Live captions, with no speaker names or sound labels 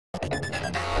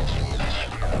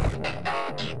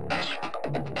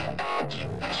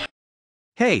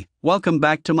Hey, welcome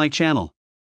back to my channel.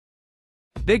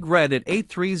 Big Red at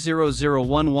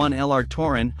AT830011LR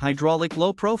Torin Hydraulic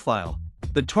Low Profile.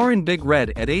 The Torin Big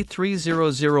Red at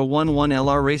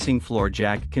AT830011LR Racing Floor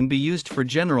Jack can be used for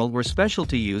general or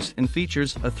specialty use and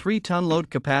features a 3-ton load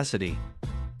capacity.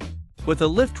 With a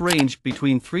lift range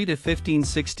between 3 to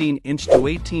 15/16 inch to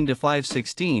 18 to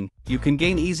 5/16, you can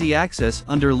gain easy access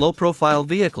under low-profile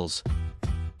vehicles.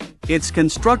 It's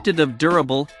constructed of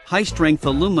durable, high-strength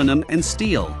aluminum and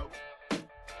steel.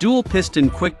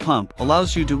 Dual-piston quick pump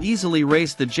allows you to easily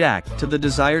raise the jack to the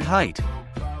desired height.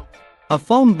 A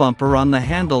foam bumper on the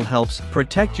handle helps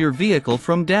protect your vehicle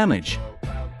from damage.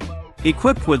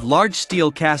 Equipped with large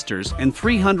steel casters and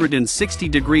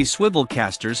 360-degree swivel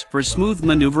casters for smooth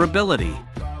maneuverability.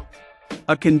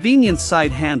 A convenient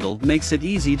side handle makes it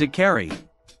easy to carry.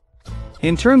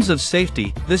 In terms of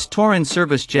safety, this Torin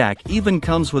service jack even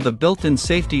comes with a built-in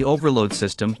safety overload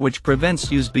system which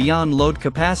prevents use beyond load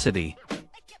capacity.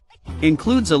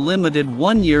 Includes a limited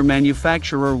 1-year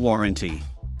manufacturer warranty.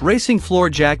 Racing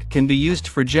floor jack can be used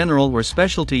for general or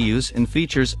specialty use and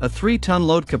features a 3-ton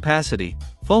load capacity.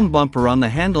 Foam bumper on the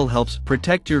handle helps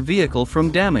protect your vehicle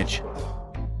from damage.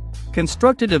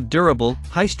 Constructed of durable,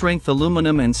 high-strength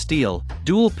aluminum and steel,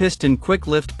 dual-piston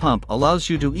quick-lift pump allows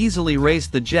you to easily raise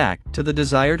the jack to the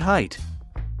desired height.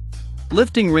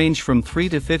 Lifting range from 3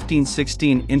 to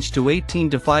 15/16 inch to 18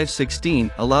 to 5/16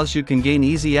 allows you can gain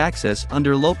easy access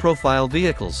under low-profile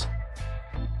vehicles.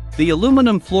 The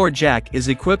aluminum floor jack is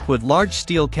equipped with large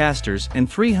steel casters and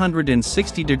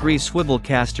 360-degree swivel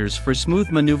casters for smooth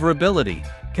maneuverability.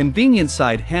 Convenient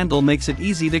side handle makes it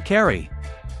easy to carry.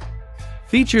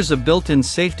 Features a built-in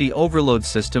safety overload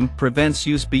system, prevents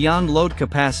use beyond load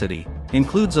capacity,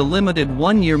 includes a limited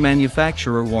 1-year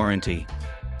manufacturer warranty.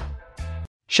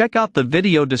 Check out the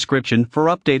video description for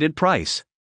updated price.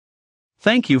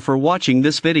 Thank you for watching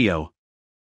this video.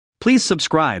 Please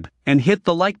subscribe and hit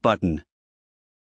the like button.